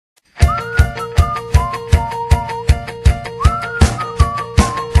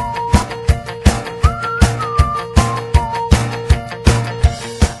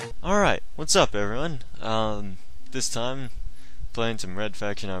What's up, everyone? This time, playing some Red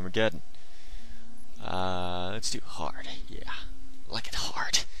Faction Armageddon. Let's do hard. Yeah, like it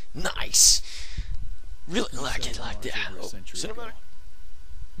hard. Nice. Really like it like that. Oh, cinematic.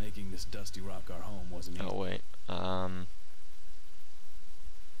 Making this dusty rock our home wasn't easy. Oh wait. Dang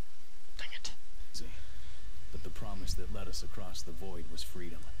it. But the promise that led us across the void was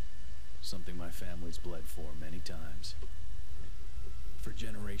freedom. Something my family's bled for many times. For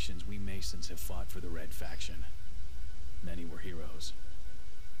generations, we Masons have fought for the Red Faction. Many were heroes.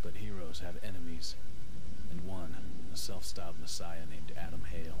 But heroes have enemies. And one, a self-styled messiah named Adam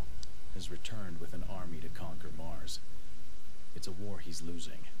Hale, has returned with an army to conquer Mars. It's a war he's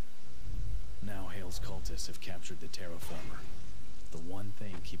losing. Now Hale's cultists have captured the Terraformer, the one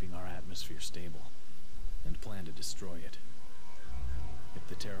thing keeping our atmosphere stable, and plan to destroy it. If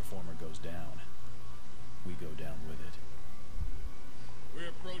the Terraformer goes down, we go down with it. We're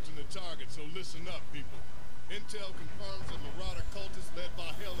approaching the target, so listen up, people. Intel confirms that Marauder cultists led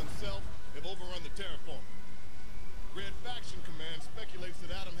by Hale himself have overrun the Terraformer. Red Faction Command speculates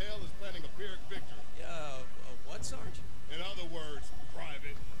that Adam Hale is planning a Pyrrhic victory. What, Sarge? In other words,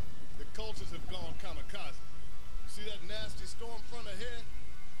 Private, the cultists have gone kamikaze. See that nasty storm front ahead?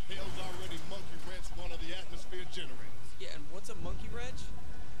 Hale's already monkey-wrenched one of the atmosphere generators. Yeah, and what's a monkey wrench?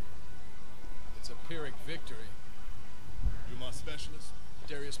 It's a Pyrrhic victory. You're my specialist?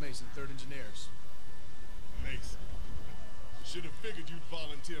 Darius Mason, 3rd Engineers. Mason. Should have figured you'd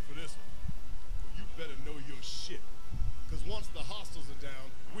volunteer for this one. But you better know your shit. Because once the hostiles are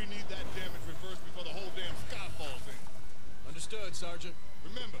down, we need that damage reversed before the whole damn sky falls in. Understood, Sergeant.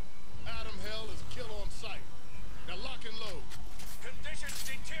 Remember, Adam Hale is kill on sight. Now lock and load. Conditions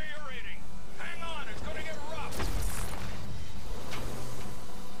deteriorating. Hang on, it's gonna get rough.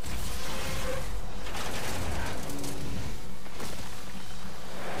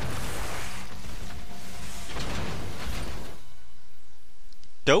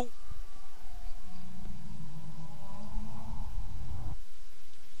 Dope.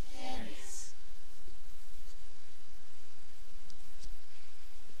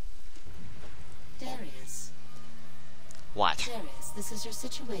 Darius. What? Darius, this is your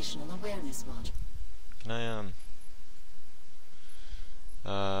situational awareness module. Can I,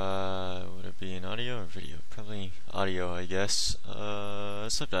 would it be an audio or video? Probably audio, I guess.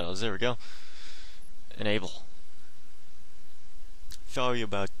 Subtitles, there we go. Enable. Sorry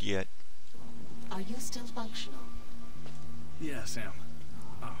about that. Are you still functional? Yeah, Sam.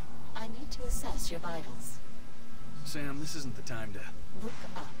 Oh, I need to assess your vitals. Sam, this isn't the time to... Look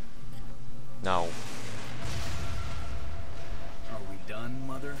up. No. Are we done,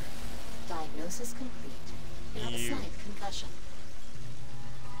 Mother? Diagnosis complete. You have a You. slight concussion.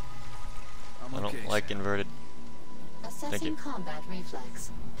 I'm I don't okay, like Sam. inverted. Assessing you. combat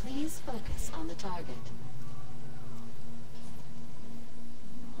reflex. Please focus on the target.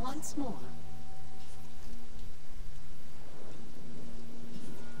 Once more.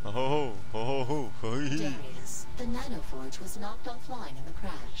 Oh ho ho ho ho. Darius, the nanoforge was knocked offline in the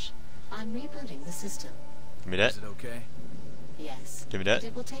crash. I'm rebooting the system. Give me that. Is it okay? Yes. Give me that. But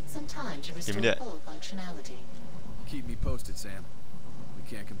it will take some time to restore that. full functionality. Keep me posted, Sam. We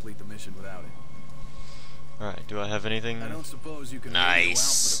can't complete the mission without it. Alright, do I have anything? I don't suppose you can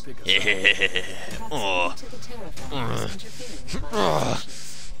Nice. radio out for the pick us up. Oh. Proximity to the Terraform is interfering with my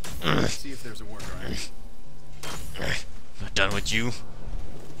operations. Let's see if there's a workaround. Not done with you.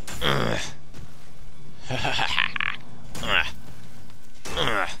 I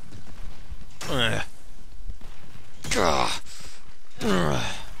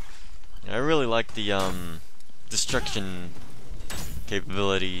really like the destruction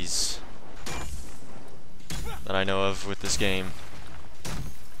capabilities that I know of with this game.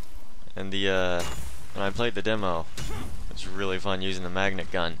 And the when I played the demo, it was really fun using the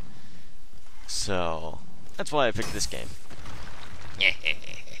magnet gun. So that's why I picked this game.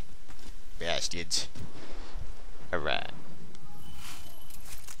 Bastards. Alright.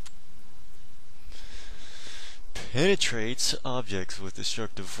 Penetrates objects with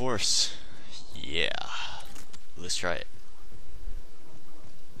destructive force. Yeah. Let's try it.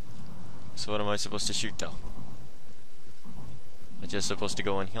 So what am I supposed to shoot though? I'm just supposed to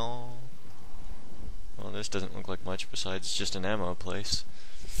go in here? Well, this doesn't look like much besides just an ammo place.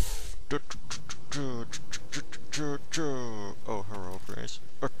 Oh, hello, Brace.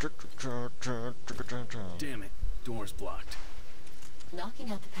 Damn it. Door's blocked.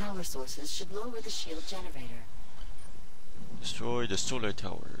 Knocking out the power sources should lower the shield generator. Destroy the solar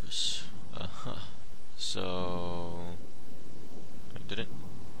towers. So... I did it.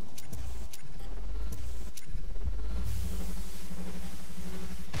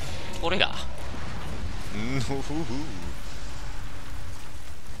 Orega.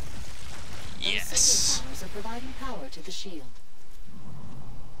 Yes. Powers are providing power to the shield.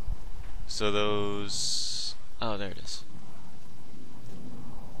 So those... Oh, there it is.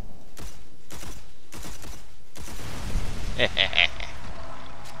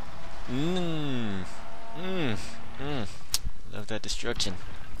 Love that destruction.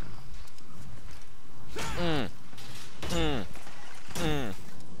 I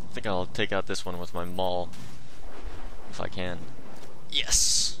think I'll take out this one with my Maul. If I can.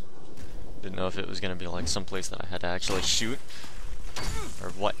 Yes! Didn't know if it was gonna be like someplace that I had to actually shoot. Or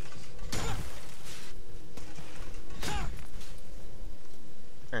what.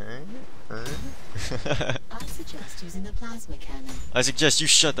 I suggest using the plasma cannon. I suggest you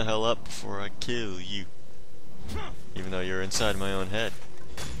shut the hell up before I kill you. Even though you're inside my own head.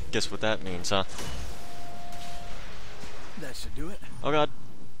 Guess what that means, huh? That should do it. Oh god.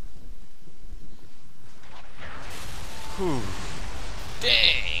 Whew.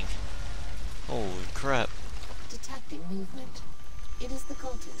 Dang! Holy crap. Detecting movement. It is the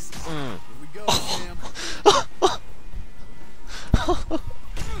cultists. Here we go, Sam.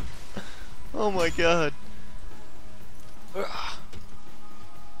 Oh my god.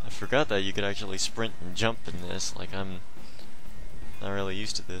 I forgot that you could actually sprint and jump in this. Like, I'm not really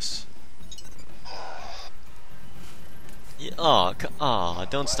used to this. Yeah, aw,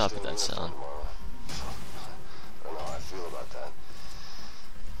 don't stop at that sound. I don't know how I feel about that.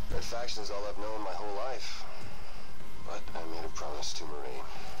 Red faction is all I've known my whole life. But I made a promise to Marie.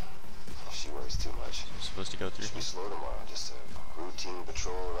 She worries too much. Supposed to go through. Should be slow tomorrow. Just a routine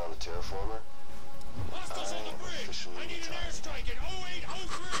patrol around the terraformer. Hostiles on the bridge! Officially I need an retired. airstrike at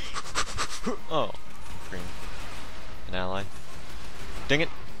 0803! Oh, green. An ally. Dang it!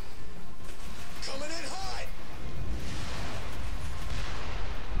 Coming in hot!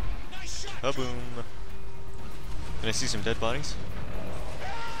 Nice shot! Kaboom! Can I see some dead bodies?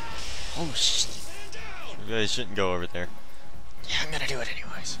 Oh shit! Stand down! Maybe I shouldn't go over there. Yeah, I'm gonna do it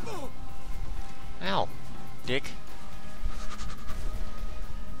anyways. Ow, dick.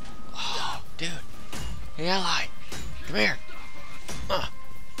 Oh, dude. Hey, ally. Come here.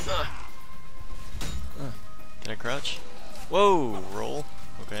 Can I crouch? Whoa, roll.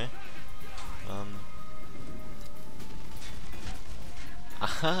 Okay.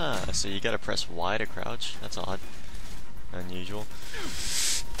 Aha, so you gotta press Y to crouch? That's odd. Unusual.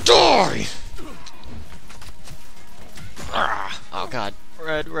 Die! Oh god.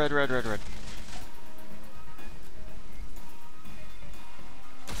 Red. Alright.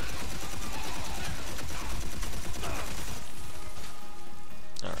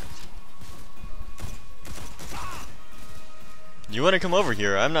 You wanna come over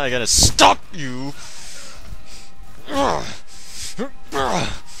here? I'm not gonna stop you!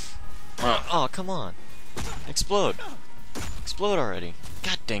 Oh, come on. Explode. Explode already.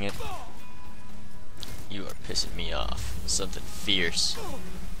 God dang it. You are pissing me off. Something fierce.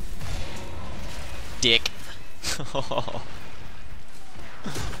 Dick.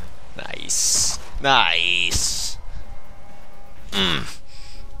 Nice. Nice. Why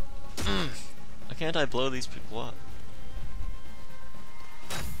can't I blow these people up?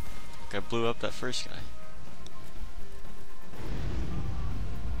 Like I blew up that first guy.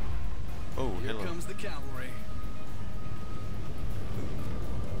 Oh, Here hello. comes the cavalry.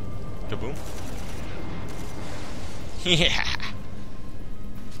 Kaboom. Yeah.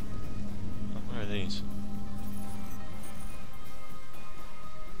 What are these?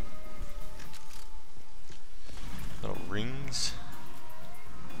 Little rings.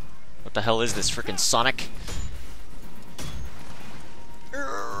 What the hell is this? Frickin' Sonic?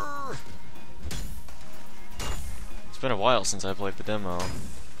 It's been a while since I played the demo.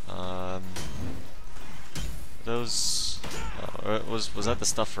 Those was that the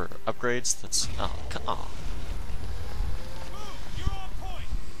stuff for upgrades? That's oh come on. You're on point!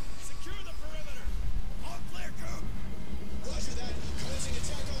 Secure the perimeter! All clear, group! Roger that. Commencing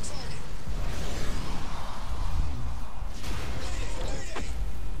attack on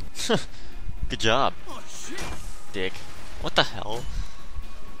target. Good job, Oh, shit! Dick. What the hell?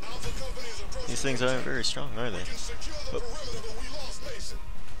 Alpha Company is approaching. These things aren't very strong, are they? We can secure the perimeter, but we lost Mason.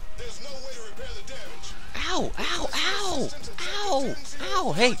 There's no way to repair the damage. Ow! Ow! Ow! Ow!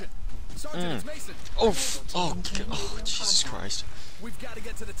 Ow! Hey! Sergeant, it's Mason. Oh! Oh! Jesus Christ! We've got to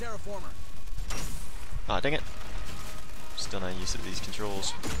get to the terraformer. Ah, dang it! Still not used to these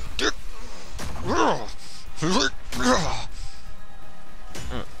controls. Is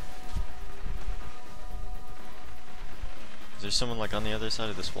there someone like on the other side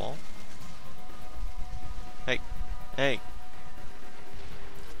of this wall? Hey! Hey!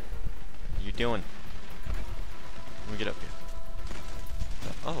 you doing? Let me get up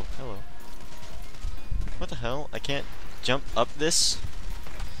here. Oh, hello. What the hell? I can't jump up this?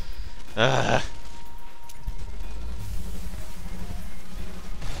 Ah.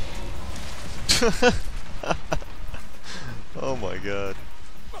 Oh my god.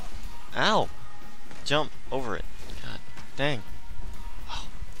 Ow! Jump over it. God dang. Oh.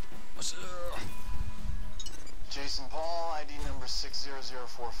 What's Jason Paul, ID number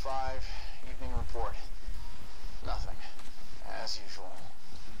 60045. Evening report. Nothing. As usual.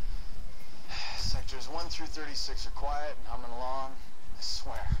 Sectors 1 through 36 are quiet and humming along. I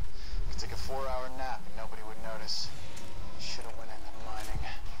swear. We could take a 4-hour nap and nobody would notice. Should have went into mining.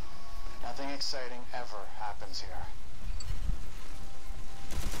 Nothing exciting ever happens here.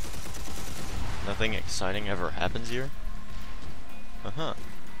 Nothing exciting ever happens here? Uh-huh.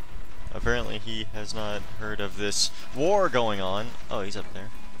 Apparently he has not heard of this war going on. Oh, he's up there.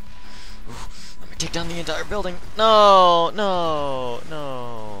 Ooh, let me take down the entire building. No, no,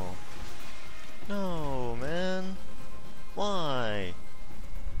 no. No, man. Why?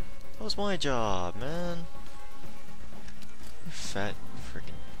 That was my job, man. You fat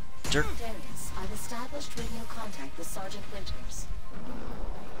freaking jerk. Darius, I've established radio contact with Sergeant Winters.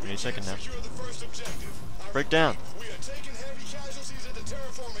 Give me a second now. Secure the first objective. Break down. We are taking heavy casualties at the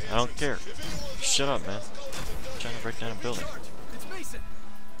terraforming I don't care. entrance. If anyone's Shut out up, man. there, I'm trying to break down a building. It's Mason.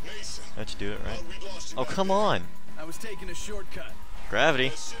 Mason. How'd you do it, right? We lost you Oh, back come there. on. I was taking a shortcut. Gravity.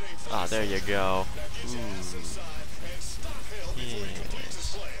 That shit ain't Ah, funny, there you soldier. go. Now get your ass Ooh. inside and stop hell before he completes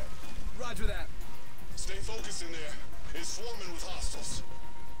his plan. Roger that. Stay focused in there. It's swarming with hostiles.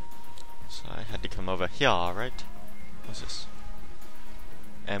 So I had to come over here, right? What's this?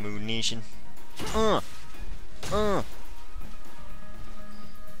 Ammunition. Uh.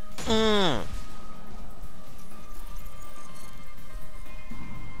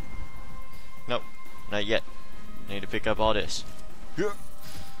 Nope, not yet. I need to pick up all this. Oh,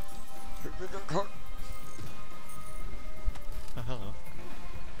 hello.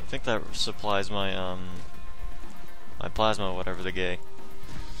 I think that supplies my my plasma, whatever the gay.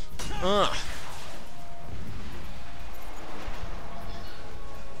 What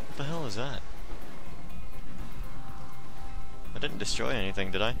the hell is that? I didn't destroy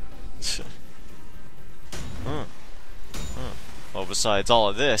anything, did I? Well, besides all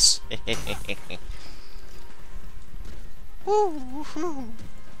of this. Woo-hoo.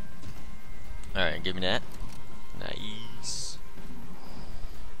 Alright, give me that. Nice.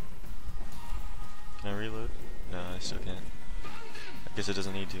 Can I reload? No, I still can't. I guess it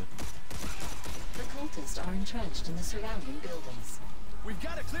doesn't need to. The cultists are entrenched in the surrounding buildings. We've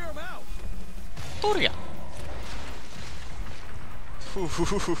got to clear them out. Toria!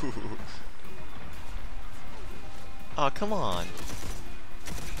 Oh, come on.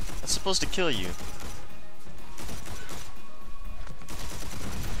 That's supposed to kill you.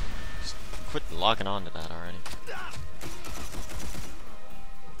 Just quit locking on to that already.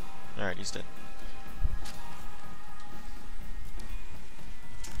 Alright, he's dead.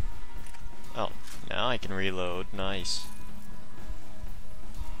 Oh, now I can reload. Nice.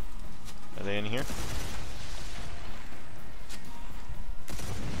 Are they in here?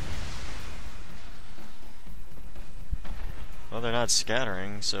 Well, they're not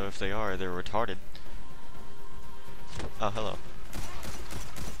scattering, so if they are, they're retarded. Oh, hello.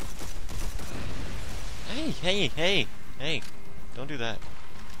 Hey, hey, hey, hey. Don't do that.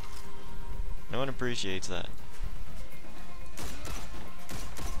 No one appreciates that.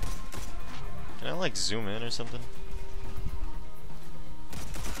 Can I, like, zoom in or something?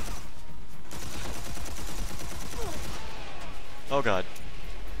 Oh, God.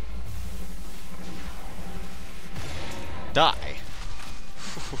 Die.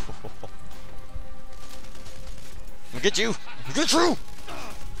 I'll get you. I'll get you.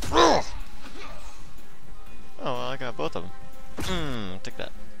 Oh, well, I got both of them. Take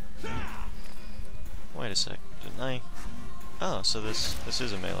that. Wait a sec. Didn't I? Oh, so this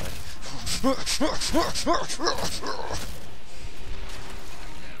is a melee.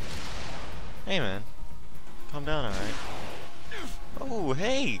 Hey, man. Calm down, alright? Oh,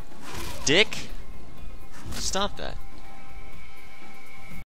 hey! Dick! Stop that.